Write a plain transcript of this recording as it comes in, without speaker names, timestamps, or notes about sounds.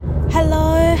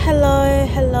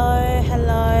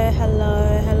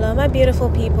my beautiful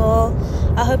people.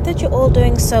 I hope that you're all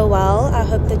doing so well. I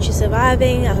hope that you're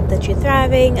surviving. I hope that you're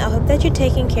thriving. I hope that you're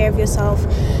taking care of yourself.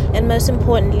 And most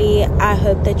importantly, I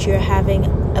hope that you're having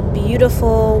a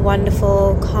beautiful,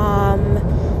 wonderful,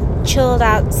 calm, chilled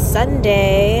out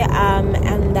Sunday.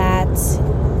 And that,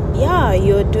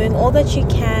 you're doing all that you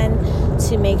can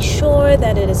to make sure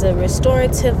that it is a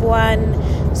restorative one,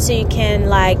 so you can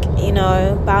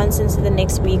bounce into the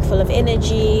next week full of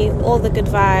energy, all the good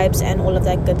vibes and all of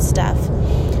that good stuff.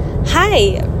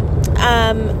 Hi,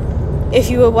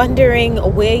 if you were wondering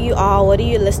where you are, what are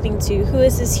you listening to, who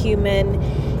is this human,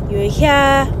 you're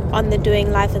here on the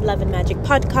Doing Life with Love and Magic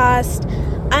podcast.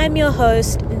 I'm your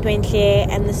host, Ndwenhle,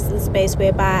 and this is the space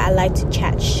whereby I like to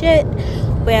chat shit,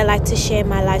 where I like to share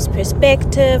my life's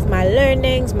perspective, my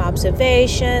learnings, my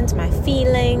observations, my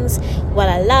feelings, what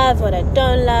I love, what I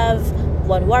don't love,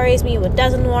 what worries me, what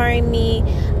doesn't worry me,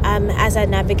 as I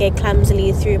navigate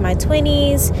clumsily through my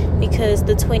 20s, because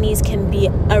the 20s can be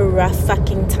a rough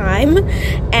fucking time,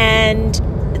 and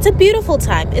it's a beautiful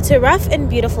time. It's a rough and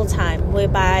beautiful time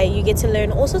whereby you get to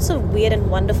learn all sorts of weird and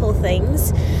wonderful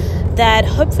things that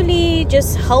hopefully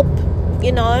just help,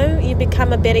 you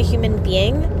become a better human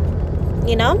being.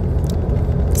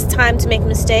 It's time to make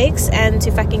mistakes and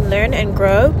to fucking learn and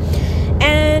grow.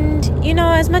 And,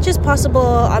 as much as possible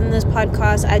on this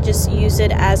podcast, I just use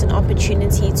it as an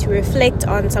opportunity to reflect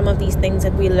on some of these things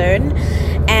that we learn,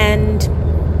 and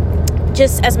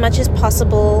just as much as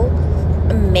possible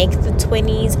make the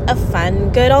 20s a fun,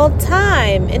 good old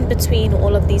time in between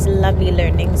all of these lovely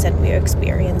learnings that we're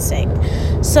experiencing.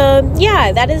 So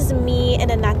that is me in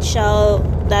a nutshell.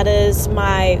 That is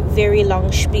my very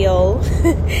long spiel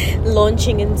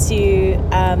launching into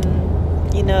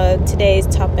today's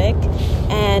topic.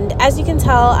 And as you can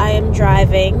tell, I am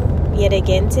driving yet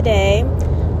again today.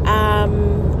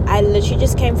 I literally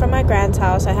just came from my grand's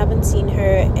house. I haven't seen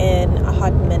her in a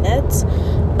hot minute,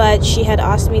 but she had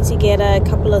asked me to get a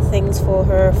couple of things for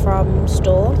her from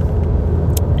store,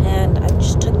 and I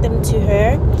just took them to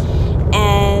her,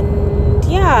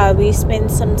 and we spent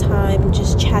some time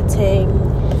just chatting.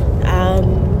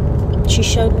 She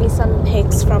showed me some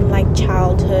pics from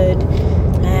childhood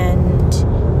and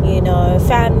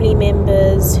family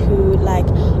members who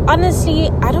honestly,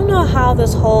 I don't know how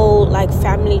this whole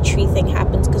family tree thing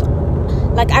happens, because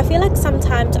I feel like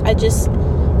sometimes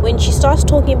when she starts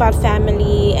talking about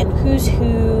family and who's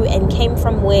who and came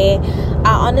from where,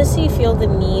 I honestly feel the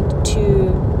need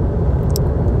to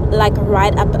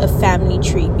write up a family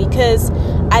tree, because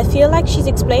I feel like she's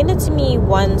explained it to me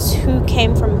once, who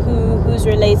came from who's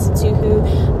related to who,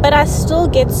 but I still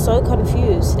get so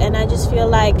confused, and I just feel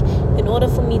like in order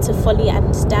for me to fully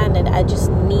understand it, I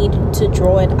just need to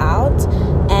draw it out.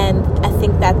 And I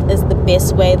think that is the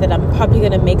best way that I'm probably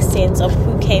going to make sense of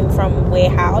who came from where,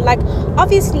 how.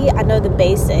 Obviously I know the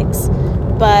basics,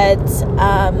 but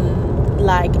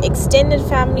extended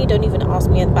family, don't even ask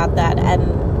me about that. And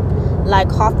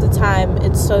half the time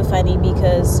it's so funny,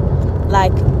 because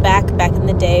back in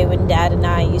the day when Dad and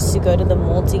I used to go to the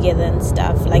mall together and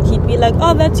stuff, he'd be like,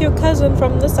 oh, that's your cousin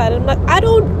from this side. I'm like, I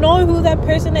don't know who that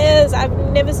person is. I've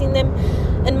never seen them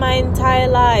in my entire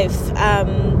life.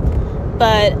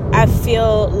 But I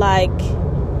feel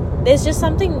there's just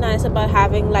something nice about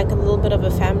having a little bit of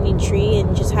a family tree,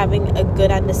 and just having a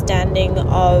good understanding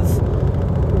of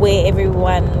where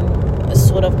everyone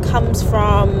sort of comes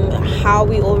from, how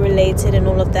we all related and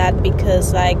all of that,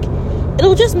 because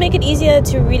it'll just make it easier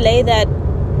to relay that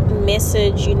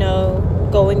message,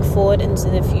 going forward into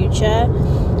the future.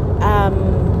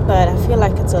 But I feel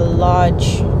like it's a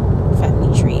large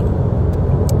family tree.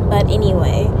 But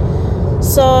anyway,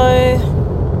 so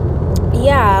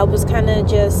I was kind of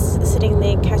just sitting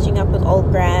there catching up with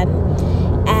old Gran,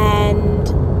 and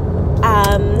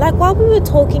while we were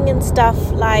talking and stuff,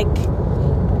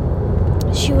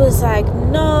 she was like,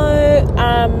 no,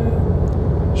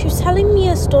 she was telling me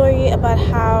a story about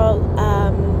how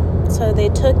so they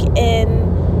took in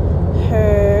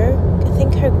her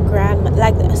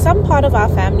grandmother, some part of our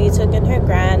family took in her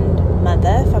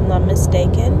grandmother, if I'm not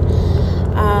mistaken,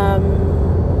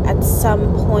 at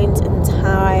some point in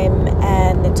time,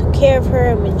 and they took care of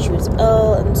her when she was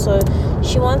ill. And so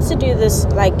she wants to do this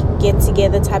get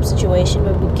together type situation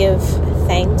where we give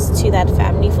thanks to that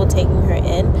family for taking her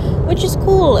in, which is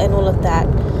cool and all of that.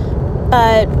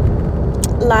 But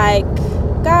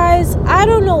guys, I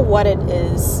don't know what it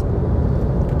is.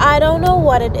 I don't know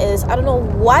what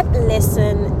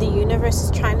lesson the universe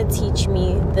is trying to teach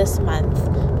me this month,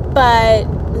 but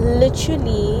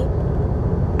literally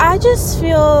I just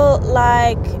feel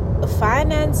like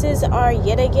finances are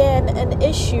yet again an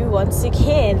issue once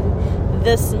again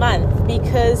this month,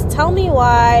 because tell me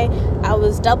why I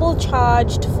was double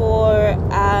charged for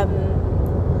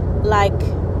like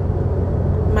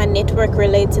my network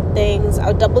related things. I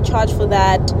was double charged for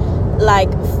that,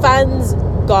 like funds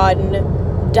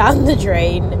gone down the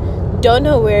drain, don't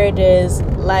know where it is,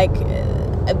 like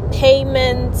a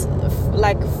payment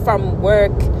like from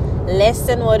work less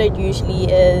than what it usually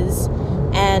is,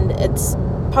 and it's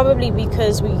probably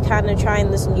because we kind of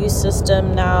trying this new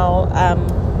system now.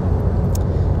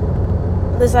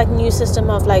 There's like new system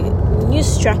of like new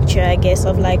structure, I guess,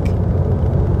 of like,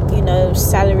 you know,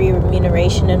 salary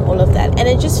remuneration and all of that, and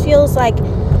it just feels like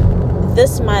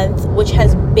this month, which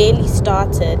has barely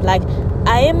started, like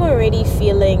I am already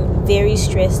feeling very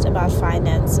stressed about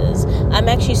finances. I'm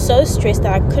actually so stressed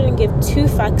that I couldn't give two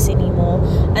fucks anymore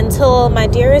until my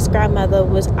dearest grandmother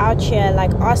was out here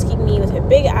like asking me with her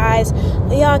big eyes,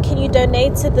 yeah, can you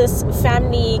donate to this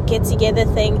family get together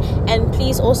thing, and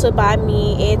please also buy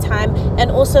me airtime, and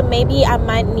also maybe I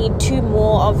might need 2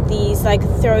 more of these like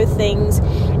throw things.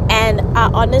 And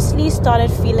I honestly started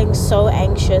feeling so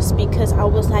anxious because I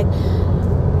was like,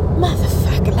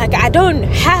 motherfucker, like I don't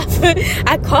have,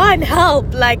 I can't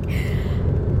help, like,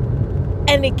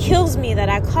 and it kills me that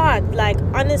I can't, like,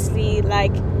 honestly,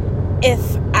 like, if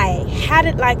I had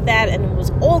it like that and it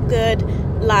was all good,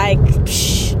 like,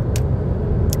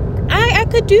 I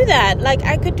could do that, like,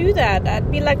 I could do that. I'd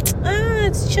be like,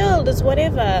 it's chilled, it's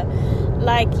whatever,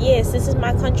 like, yes, this is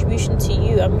my contribution to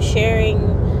you, I'm sharing.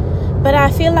 But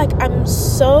I feel like I'm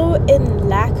so in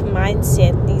lack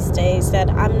mindset these days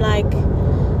that I'm like,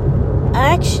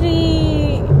 I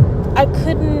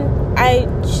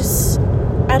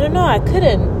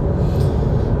couldn't.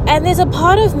 And there's a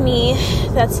part of me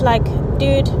that's like,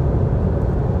 dude,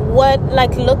 what,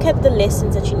 like, look at the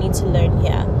lessons that you need to learn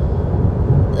here.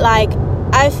 Like,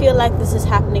 I feel like this is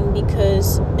happening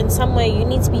because in some way you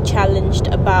need to be challenged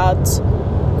about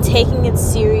taking it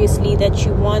seriously, that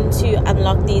you want to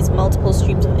unlock these multiple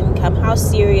streams of income. How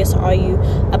serious are you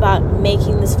about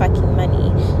making this fucking money?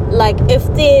 Like, if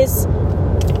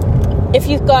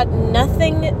you've got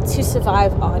nothing to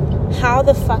survive on, how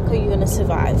the fuck are you going to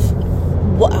survive?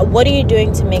 What are you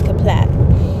doing to make a plan?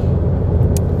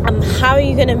 How are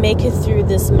you going to make it through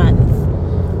this month?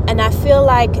 And I feel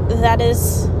like that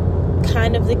is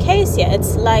kind of the case here.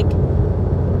 It's like,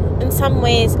 in some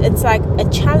ways, it's like a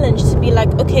challenge to be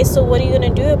like, okay, so what are you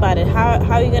going to do about it? How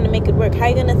are you going to make it work? How are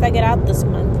you going to thug it out this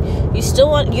month? You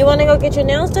want to go get your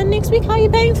nails done next week? How are you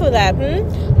paying for that?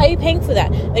 How are you paying for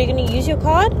that? Are you going to use your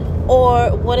card?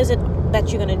 Or what is it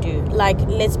that you're going to do? Like,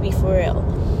 let's be for real.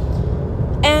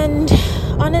 And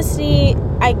honestly,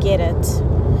 I get it.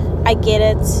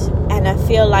 And I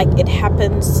feel like it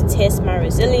happens to test my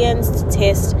resilience, to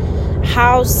test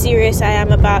how serious I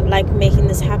am about like making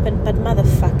this happen. But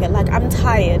motherfucker, like, I'm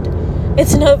tired.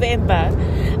 It's November.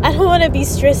 I don't want to be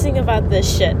stressing about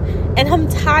this shit, and I'm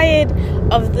tired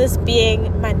of this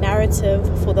being my narrative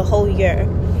for the whole year.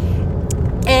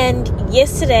 And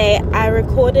yesterday I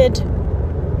recorded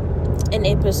an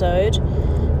episode.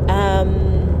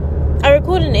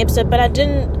 But I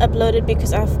didn't upload it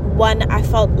because I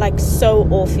felt like so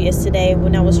off yesterday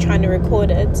when I was trying to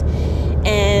record it,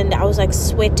 and I was like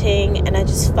sweating and I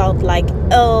just felt like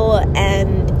ill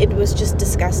and it was just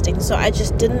disgusting, so I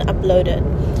just didn't upload it.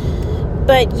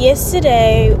 But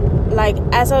yesterday, like,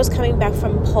 as I was coming back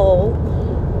from Pole,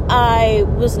 I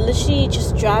was literally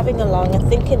just driving along. I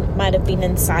think it might have been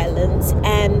in silence,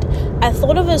 and I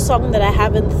thought of a song that I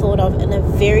haven't thought of in a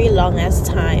very long ass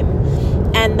time,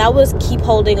 and that was Keep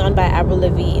Holding On by Avril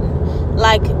Lavigne.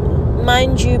 Like,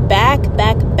 mind you, back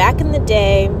in the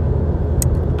day,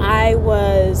 I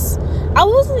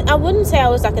wouldn't say I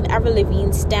was like an Avril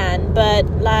Lavigne stan, but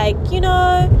like, you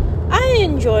know, I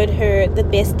enjoyed her The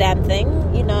Best Damn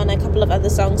Thing, you know, and a couple of other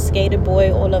songs, Skater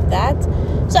Boy, all of that.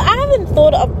 So I haven't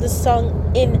thought of this song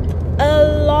in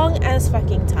a long ass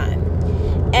fucking time.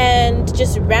 And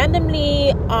just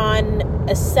randomly on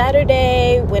a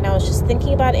Saturday, when I was just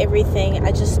thinking about everything,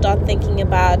 I just started thinking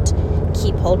about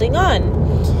Keep Holding On.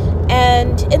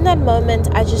 And in that moment,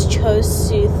 I just chose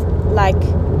to, like,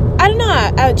 I don't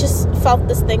know, I just felt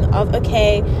this thing of,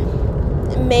 okay,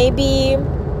 maybe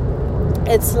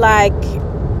it's like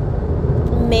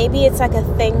a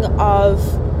thing of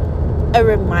a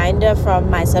reminder from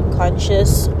my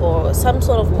subconscious or some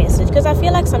sort of message, because I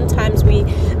feel like sometimes we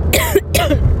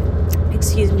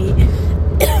excuse me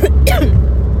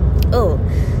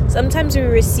sometimes we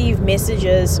receive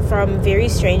messages from very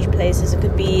strange places. It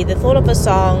could be the thought of a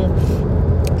song,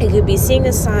 it could be seeing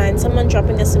a sign, someone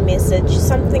dropping us a message,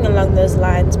 something along those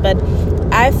lines. But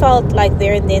I felt like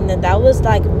there and then that was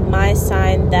like my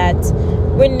sign that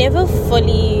we're never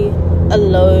fully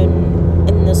alone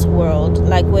in this world,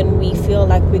 like when we feel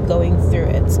like we're going through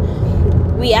it.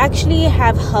 We actually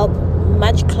have help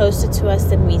much closer to us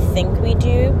than we think we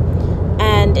do.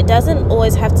 And it doesn't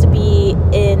always have to be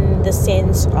in the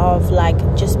sense of like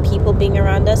just people being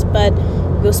around us, but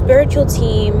your spiritual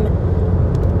team,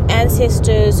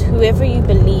 ancestors, whoever you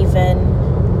believe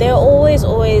in, they're always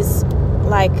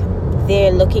like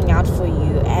they're looking out for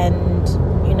you, and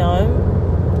you know,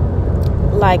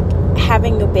 like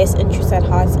having your best interests at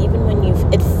heart, even when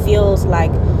it feels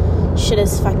like shit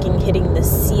is fucking hitting the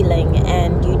ceiling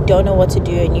and you don't know what to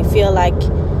do and you feel like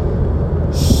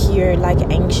you're like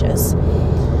anxious.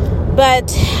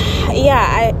 But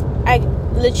yeah, I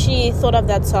literally thought of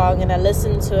that song and I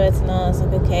listened to it and I was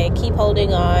like, okay, keep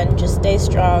holding on, just stay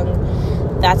strong.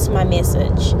 That's my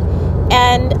message.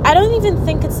 And I don't even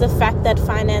think it's the fact that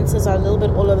finances are a little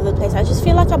bit all over the place. I just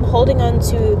feel like I'm holding on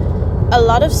to a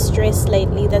lot of stress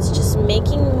lately that's just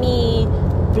making me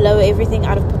blow everything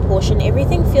out of proportion.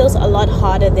 Everything feels a lot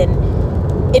harder than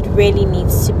it really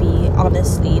needs to be,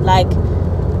 honestly. Like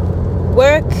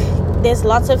work, there's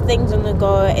lots of things on the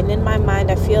go, and in my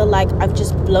mind I feel like I've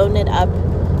just blown it up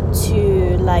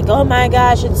to like, oh my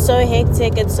gosh, it's so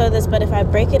hectic, it's so this. But if I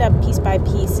break it up piece by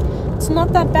piece, it's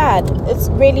not that bad. It's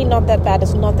really not that bad.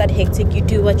 It's not that hectic. You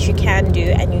do what you can do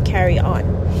and you carry on.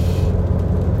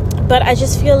 But I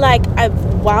just feel like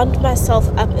I've wound myself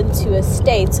up into a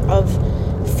state of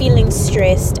feeling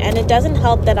stressed, and it doesn't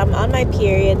help that I'm on my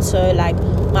period, so like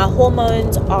my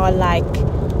hormones are like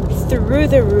through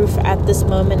the roof at this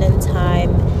moment in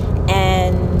time,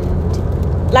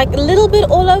 and like a little bit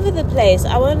all over the place,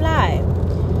 I won't lie.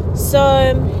 So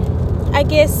I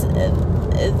guess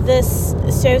this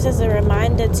serves as a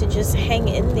reminder to just hang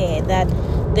in there, that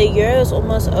the year is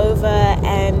almost over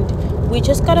and we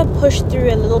just gotta push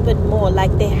through a little bit more.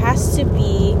 Like there has to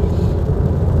be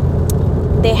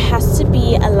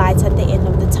a light at the end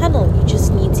of the tunnel. You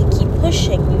just need to keep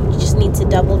pushing. You just need to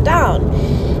double down.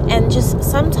 And just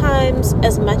sometimes,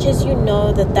 as much as you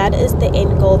know that is the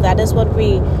end goal, that is what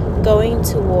we're going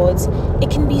towards, it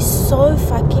can feel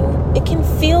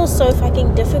so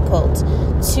fucking difficult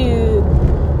to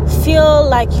feel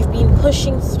like you've been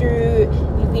pushing through,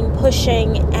 you've been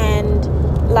pushing, and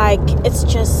like it's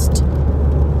just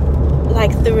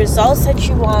like the results that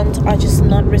you want are just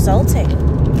not resulting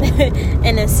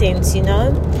in a sense, you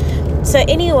know. So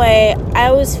anyway,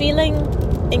 I was feeling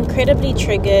incredibly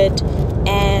triggered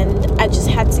and I just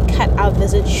had to cut our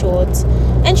visit short.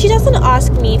 And she doesn't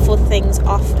ask me for things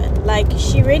often, like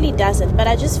she really doesn't, but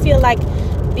I just feel like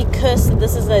because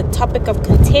this is a topic of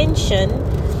contention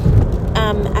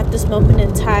at this moment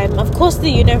in time, of course the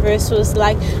universe was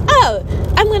like, oh,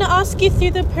 I'm going to ask you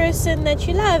through the person that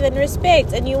you love and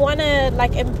respect and you want to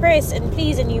like impress and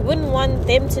please, and you wouldn't want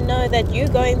them to know that you're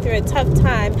going through a tough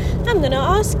time. I'm going to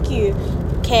ask you,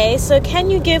 okay, so can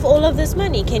you give all of this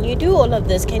money? Can you do all of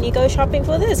this? Can you go shopping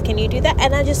for this? Can you do that?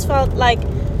 And I just felt like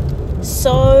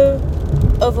so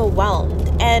overwhelmed,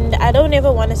 and I don't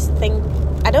want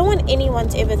anyone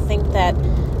to ever think that,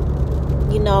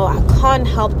 you know, I can't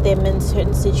help them in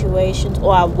certain situations,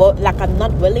 or I'm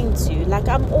not willing to. Like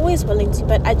I'm always willing to,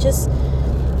 but I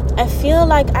feel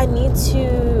like I need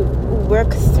to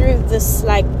work through this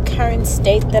like current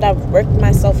state that I've worked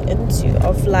myself into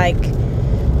of like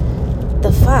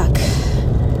the fuck.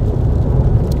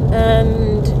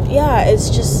 And yeah,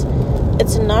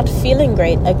 it's not feeling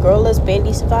great. A girl is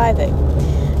barely surviving,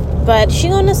 but she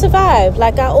gonna survive.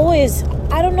 Like I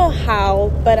don't know how,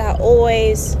 but I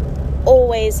always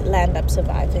land up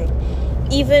surviving,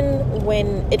 even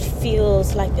when it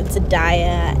feels like it's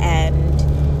dire, and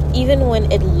even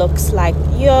when it looks like,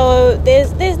 yo,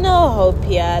 there's no hope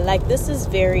here, like this is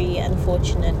very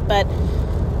unfortunate. But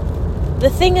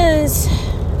the thing is,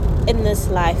 in this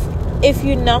life, if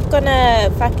you're not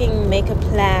gonna fucking make a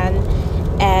plan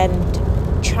and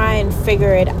try and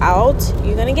figure it out,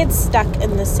 you're gonna get stuck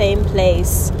in the same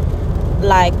place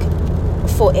like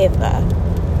forever.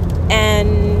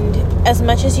 And as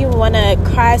much as you want to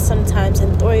cry sometimes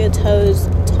and throw your toys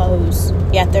out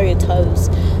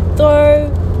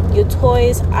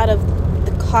of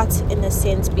the cot in a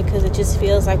sense, because it just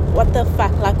feels like, what the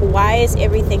fuck, like why is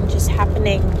everything just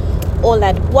happening all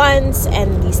at once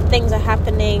and these things are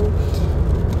happening?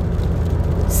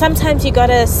 Sometimes you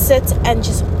gotta sit and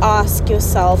just ask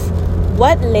yourself,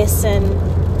 what lesson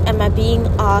am I being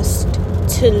asked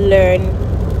to learn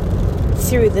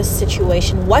through this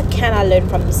situation? What can I learn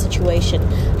from the situation?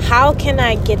 How can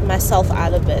I get myself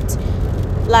out of it?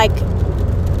 Like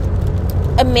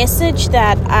a message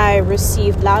that I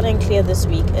received loud and clear this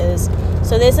week is,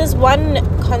 so there's this one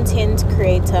content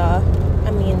creator,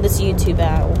 this YouTuber,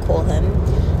 I will call him,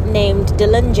 named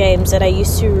Dylan James that I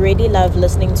used to really love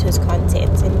listening to his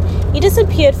content, and he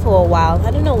disappeared for a while.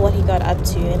 I don't know what he got up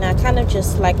to, and I kind of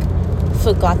just like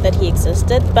forgot that he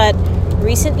existed. But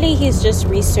recently he's just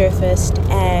resurfaced,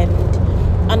 and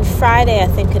on Friday, I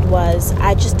think it was,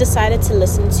 I just decided to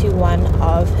listen to one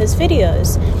of his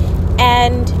videos.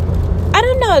 And I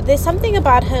don't know, there's something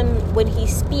about him when he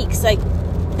speaks, like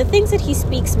the things that he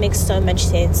speaks make so much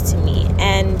sense to me.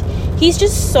 And he's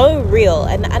just so real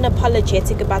and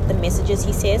unapologetic about the messages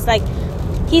he says. Like,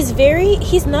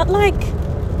 he's not like,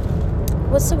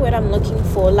 what's the word I'm looking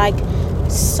for? Like,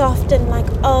 soft and like,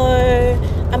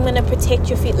 oh, I'm gonna protect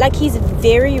your feet. Like, he's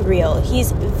very real.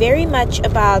 He's very much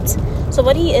about, so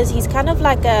what he is, he's kind of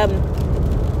like a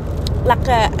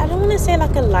I don't want to say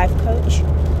like a life coach,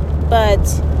 but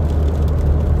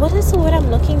what is the word I'm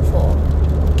looking for?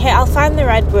 Okay, I'll find the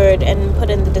right word and put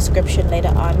in the description later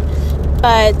on.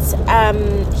 But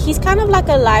he's kind of like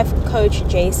a life coach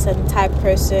Jason type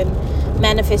person,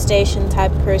 manifestation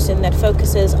type person that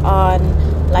focuses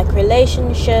on like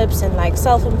relationships and like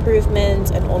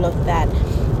self-improvement and all of that.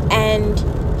 And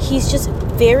he's just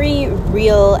very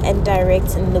real and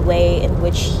direct in the way in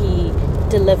which he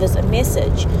delivers a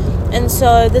message. And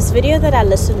so this video that I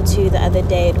listened to the other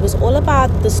day, it was all about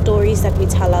the stories that we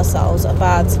tell ourselves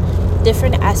about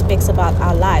different aspects about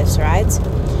our lives, right?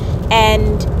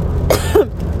 And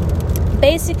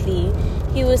basically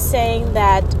he was saying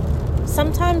that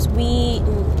sometimes we,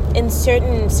 in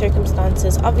certain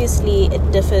circumstances, obviously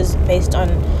it differs based on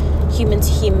human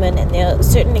to human, and there are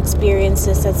certain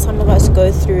experiences that some of us go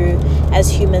through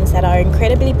as humans that are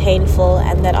incredibly painful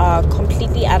and that are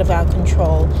completely out of our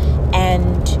control,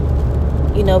 and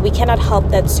you know, we cannot help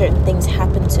that certain things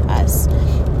happen to us.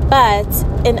 But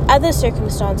in other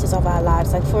circumstances of our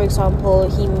lives, like for example,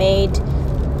 he made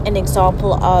an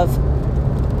example of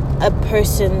a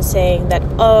person saying that,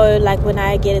 oh, like when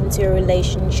I get into a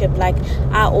relationship, like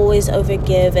I always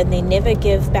overgive and they never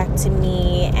give back to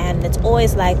me, and it's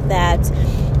always like that.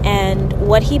 And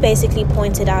what he basically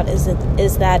pointed out is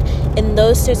that in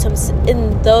those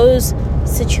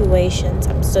situations,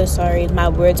 I'm so sorry, my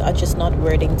words are just not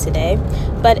wording today,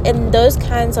 but in those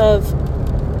kinds of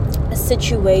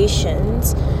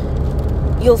situations,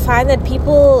 you'll find that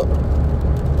people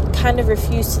kind of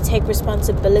refuse to take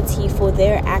responsibility for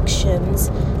their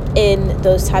actions in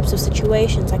those types of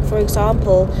situations. Like for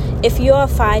example, if you are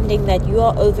finding that you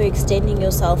are overextending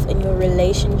yourself in your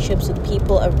relationships with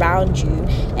people around you,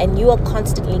 and you are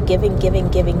constantly giving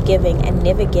and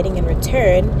never getting in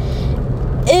return,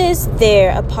 is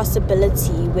there a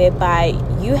possibility whereby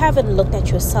you haven't looked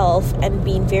at yourself and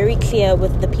been very clear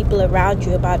with the people around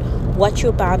you about what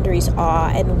your boundaries are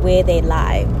and where they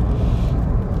lie?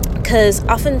 Because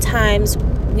oftentimes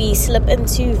we slip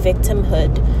into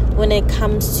victimhood when it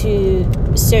comes to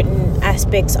certain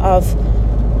aspects of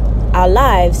our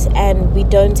lives, and we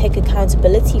don't take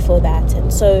accountability for that.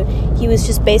 And so he was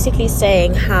just basically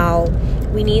saying how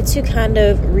we need to kind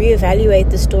of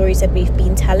reevaluate the stories that we've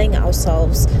been telling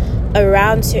ourselves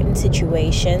around certain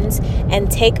situations and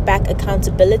take back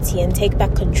accountability and take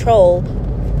back control,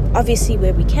 obviously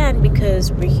where we can,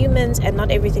 because we're humans and not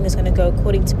everything is going to go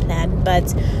according to plan. But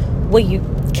where you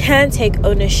can take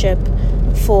ownership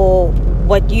for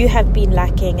what you have been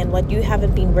lacking and what you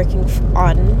haven't been working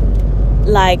on,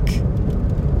 like,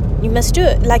 you must do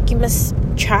it. Like, you must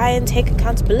try and take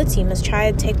accountability. You must try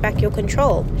and take back your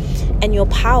control and your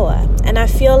power. And I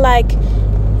feel like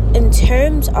in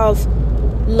terms of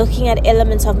looking at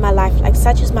elements of my life, like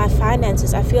such as my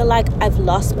finances, I feel like I've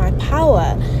lost my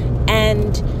power,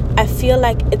 and I feel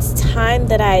like it's time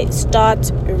that I start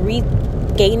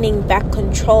regaining back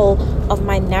control of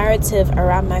my narrative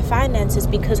around my finances,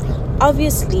 because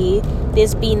obviously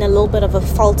there's been a little bit of a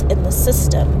fault in the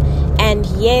system. And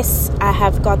yes, I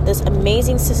have got this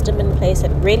amazing system in place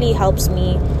that really helps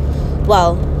me,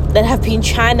 well, that I've been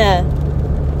trying to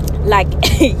like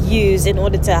use in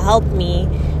order to help me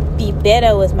be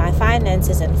better with my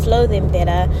finances and flow them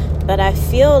better. But I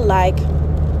feel like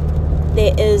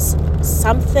there is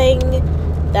something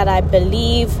that I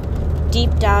believe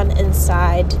deep down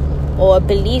inside, or a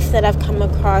belief that I've come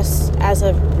across as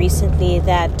of recently,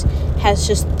 that has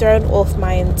just thrown off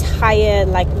my entire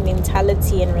like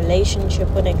mentality and relationship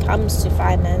when it comes to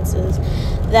finances,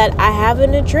 that I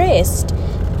haven't addressed.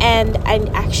 And I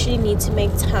actually need to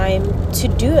make time to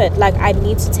do it. Like, I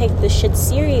need to take this shit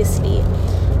seriously.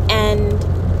 And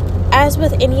as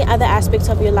with any other aspects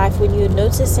of your life, when you're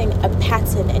noticing a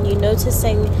pattern and you're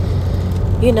noticing,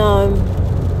 you know,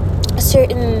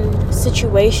 certain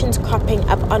situations cropping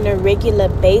up on a regular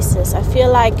basis, I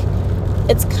feel like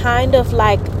it's kind of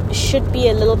like should be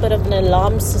a little bit of an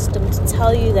alarm system to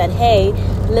tell you that, hey,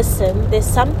 listen, there's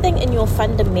something in your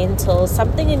fundamentals,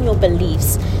 something in your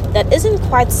beliefs that isn't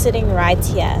quite sitting right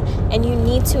here, and you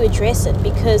need to address it,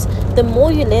 because the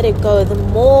more you let it go, the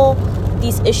more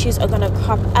these issues are going to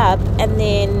crop up, and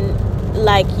then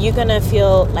like you're going to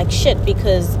feel like shit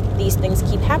because these things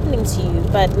keep happening to you.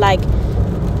 But like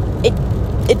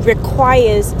it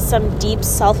requires some deep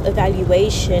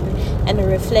self-evaluation and a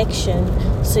reflection,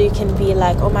 so you can be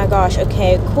like, oh my gosh,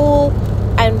 okay, cool,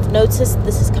 I've noticed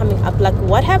this is coming up. Like,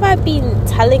 what have I been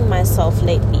telling myself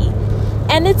lately?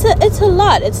 And it's a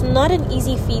lot. It's not an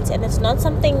easy feat, and it's not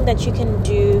something that you can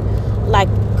do like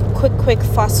quick,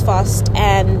 fast,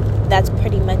 and that's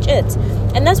pretty much it.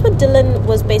 And that's what Dylan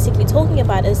was basically talking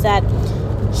about, is that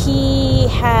he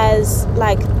has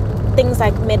like things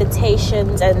like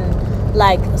meditations and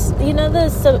like, you know, the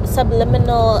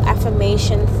subliminal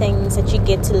affirmation things that you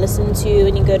get to listen to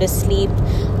when you go to sleep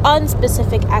on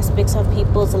specific aspects of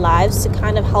people's lives to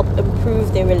kind of help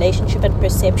improve their relationship and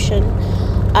perception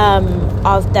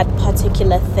of that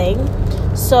particular thing.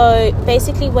 So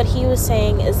basically what he was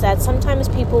saying is that sometimes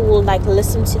people will like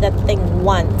listen to that thing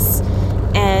once,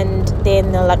 and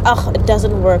then they're like, oh, it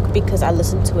doesn't work because I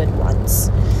listened to it once.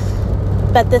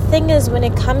 But the thing is, when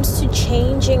it comes to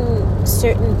changing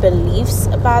certain beliefs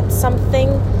about something,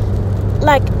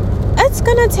 like, it's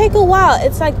gonna take a while.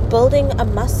 It's like building a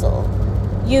muscle.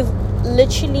 You've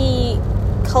literally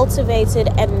cultivated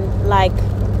and like,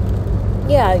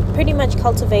 yeah, pretty much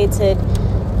cultivated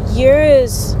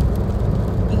years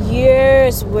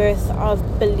worth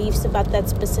of beliefs about that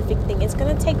specific thing. It's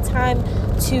gonna take time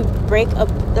to break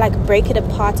it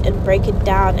apart and break it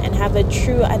down and have a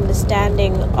true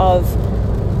understanding of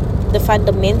the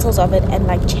fundamentals of it and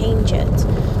like change it.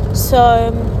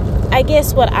 So I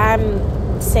guess what I'm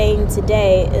saying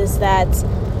today is that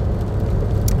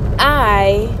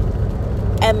I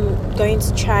am going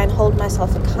to try and hold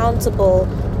myself accountable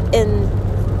in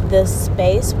this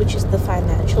space, which is the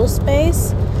financial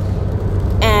space,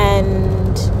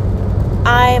 and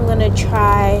I am going to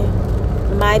try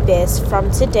my best from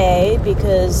today,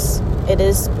 because it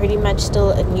is pretty much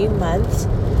still a new month,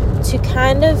 to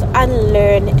kind of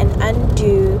unlearn and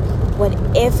undo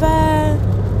whatever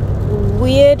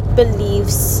weird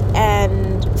beliefs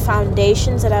and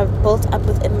foundations that I've built up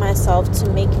within myself to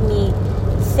make me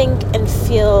think and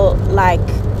feel like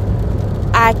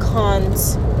I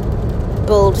can't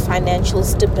build financial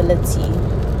stability.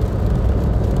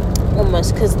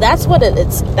 Almost, because that's what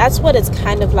it's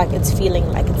kind of like. It's feeling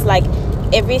like, it's like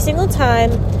every single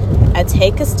time I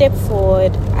take a step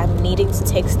forward, I'm needing to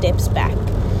take steps back,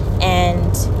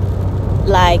 and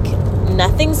like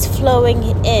nothing's flowing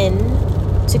in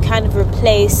to kind of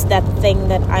replace that thing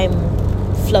that I'm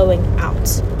flowing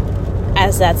out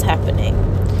as that's happening.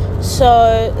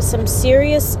 So some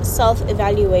serious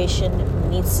self-evaluation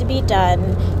needs to be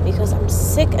done, because I'm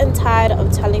sick and tired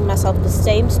of telling myself the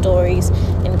same stories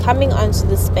and coming onto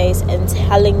the space and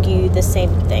telling you the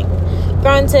same thing.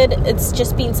 Granted, it's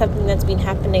just been something that's been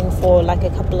happening for like a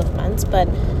couple of months, but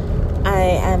I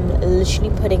am literally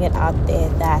putting it out there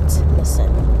that, listen,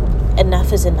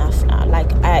 enough is enough now.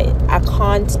 Like, I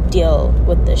can't deal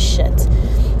with this shit.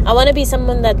 I want to be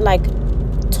someone that like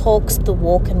talks the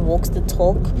walk and walks the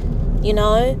talk, you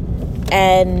know?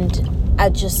 And I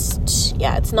just,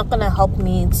 it's not going to help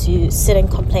me to sit and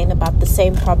complain about the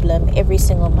same problem every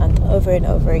single month over and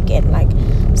over again. Like,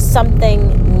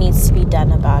 something needs to be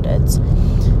done about it.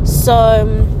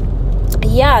 So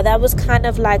that was kind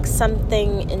of like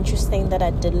something interesting that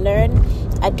I did learn.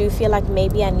 I do feel like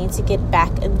maybe I need to get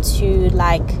back into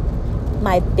like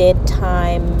my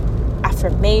bedtime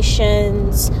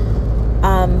affirmations,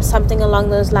 something along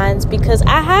those lines, because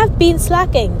I have been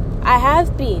slacking.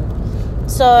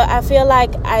 So I feel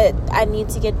like I need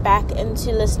to get back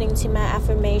into listening to my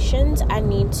affirmations. I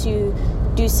need to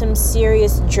do some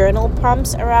serious journal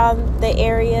prompts around the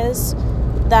areas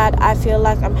that I feel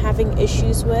like I'm having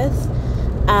issues with.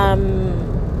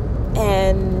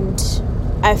 And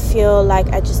I feel like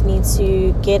I just need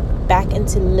to get back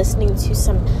into listening to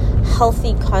some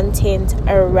healthy content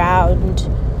around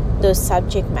those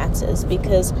subject matters,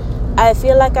 because I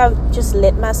feel like I've just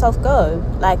let myself go.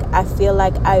 Like, I feel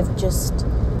like I've just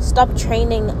stopped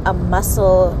training a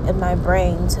muscle in my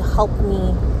brain to help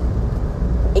me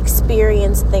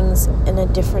experience things in a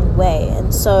different way.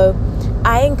 And so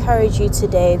I encourage you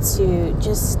today to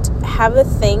just have a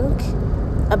think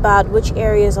about which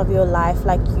areas of your life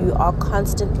like you are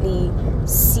constantly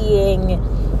seeing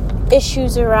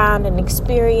issues around and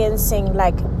experiencing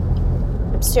like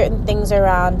certain things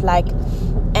around, like,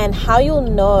 and how you'll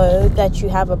know that you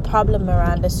have a problem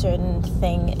around a certain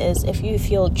thing is if you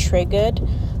feel triggered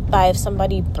by if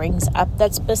somebody brings up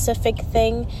that specific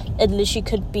thing. It literally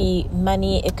could be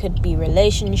money, it could be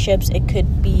relationships, it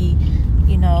could be,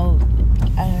 I don't know,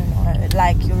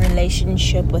 like your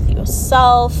relationship with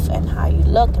yourself and how you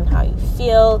look and how you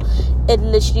feel. It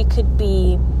literally could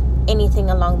be anything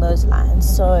along those lines.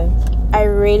 So I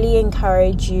really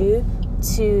encourage you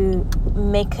to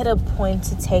make it a point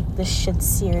to take this shit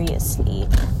seriously.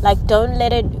 Like, don't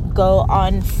let it go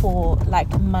on for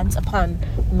like months upon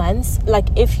months. Like,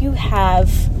 if you have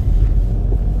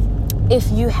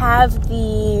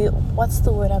the, what's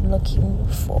the word I'm looking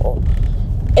for?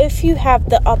 If you have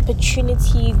the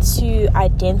opportunity to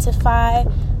identify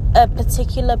a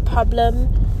particular problem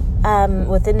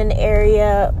within an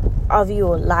area of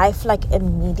your life, like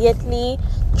immediately,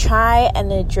 try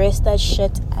and address that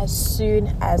shit as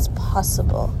soon as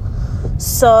possible.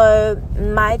 So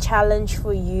my challenge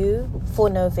for you for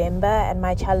November, and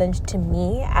my challenge to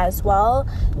me as well,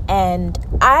 and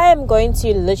I am going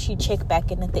to literally check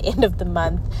back in at the end of the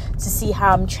month to see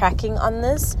how I'm tracking on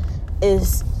this,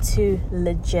 is to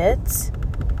legit,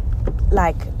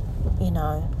 like,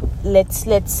 let's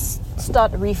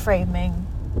start reframing.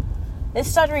 Let's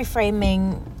start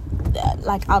reframing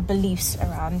like our beliefs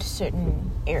around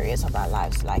certain areas of our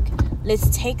lives. Like, let's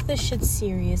take this shit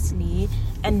seriously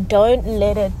and don't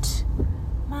let it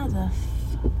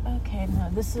okay, no,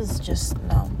 this is just,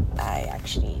 no,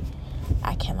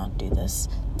 I cannot do this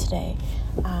today.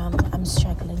 I'm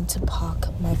struggling to park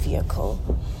my vehicle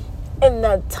in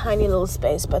that tiny little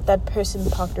space, but that person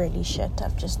parked really shit,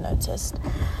 I've just noticed.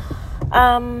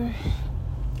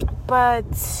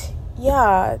 But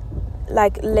yeah,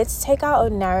 like, let's take our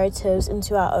own narratives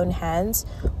into our own hands.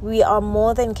 We are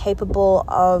more than capable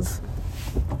of,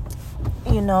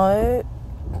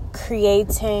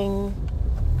 creating.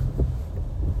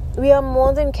 We are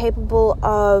more than capable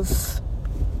of.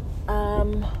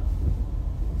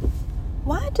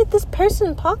 Why did this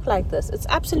person park like this? It's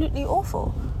absolutely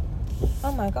awful.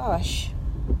 Oh my gosh.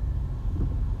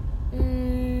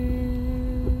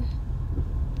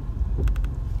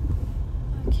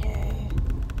 Okay.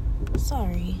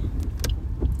 Sorry.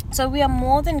 So we are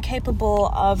more than capable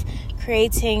of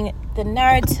creating the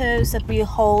narratives that we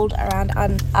hold around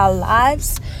our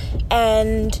lives,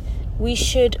 and we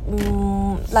should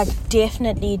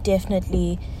definitely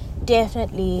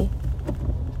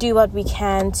do what we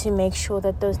can to make sure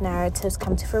that those narratives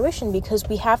come to fruition, because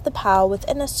we have the power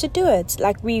within us to do it.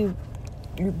 Like, we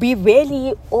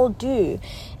really all do,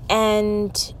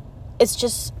 and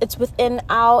it's within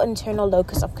our internal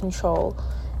locus of control,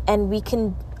 and we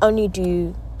can only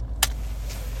do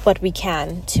what we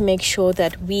can to make sure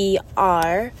that we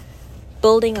are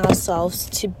building ourselves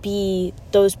to be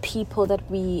those people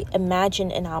that we imagine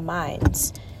in our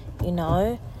minds,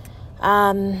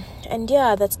 and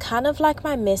yeah, that's kind of like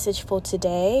my message for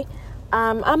today.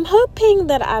 I'm hoping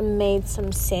that I made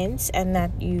some sense and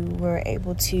that you were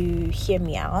able to hear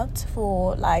me out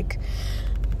for like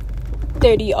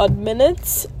 30 odd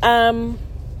minutes. Yeah,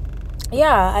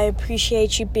 I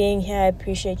appreciate you being here. I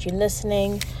appreciate you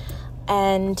listening.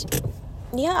 And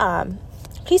yeah,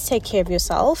 please take care of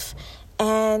yourself,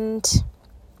 and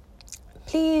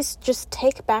please just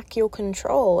take back your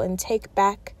control and take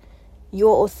back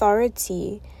your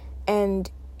authority and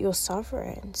your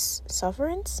sovereigns.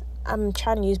 I'm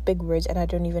trying to use big words and I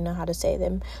don't even know how to say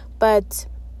them, but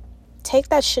take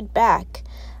that shit back.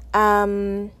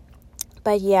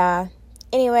 But yeah,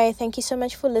 anyway, thank you so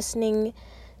much for listening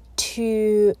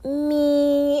to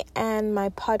me and my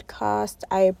podcast.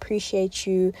 I appreciate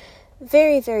you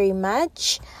very, very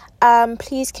much.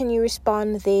 Please, can you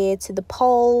respond there to the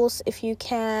polls if you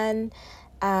can,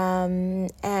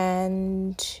 and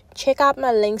check out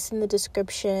my links in the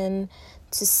description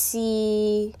to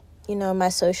see, my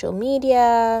social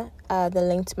media, the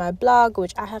link to my blog,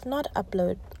 which I have not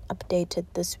updated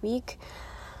this week.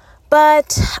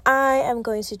 But I am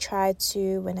going to try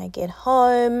to when I get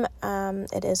home.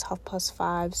 It is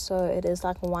 5:30, so it is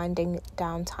like winding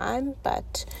down time.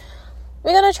 But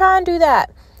we're going to try and do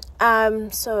that.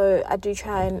 So I do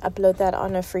try and upload that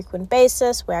on a frequent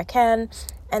basis where I can.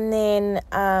 And then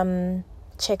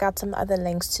check out some other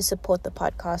links to support the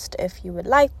podcast if you would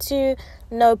like to.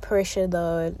 No pressure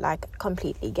though, like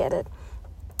completely get it.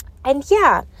 And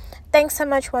yeah, thanks so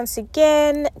much once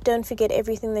again. Don't forget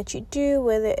everything that you do,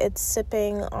 whether it's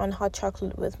sipping on hot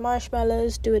chocolate with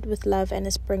marshmallows, do it with love and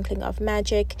a sprinkling of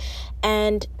magic,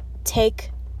 and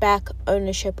take back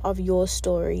ownership of your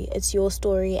story. It's your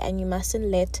story, and you mustn't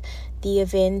let the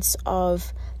events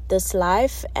of this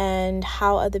life and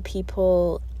how other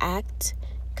people act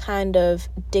kind of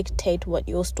dictate what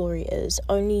your story is.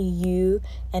 Only you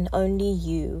and only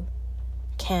you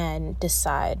can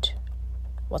decide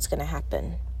what's going to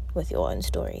happen with your own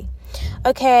story.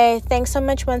 Okay, thanks so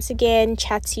much once again.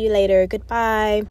 Chat to you later. Goodbye.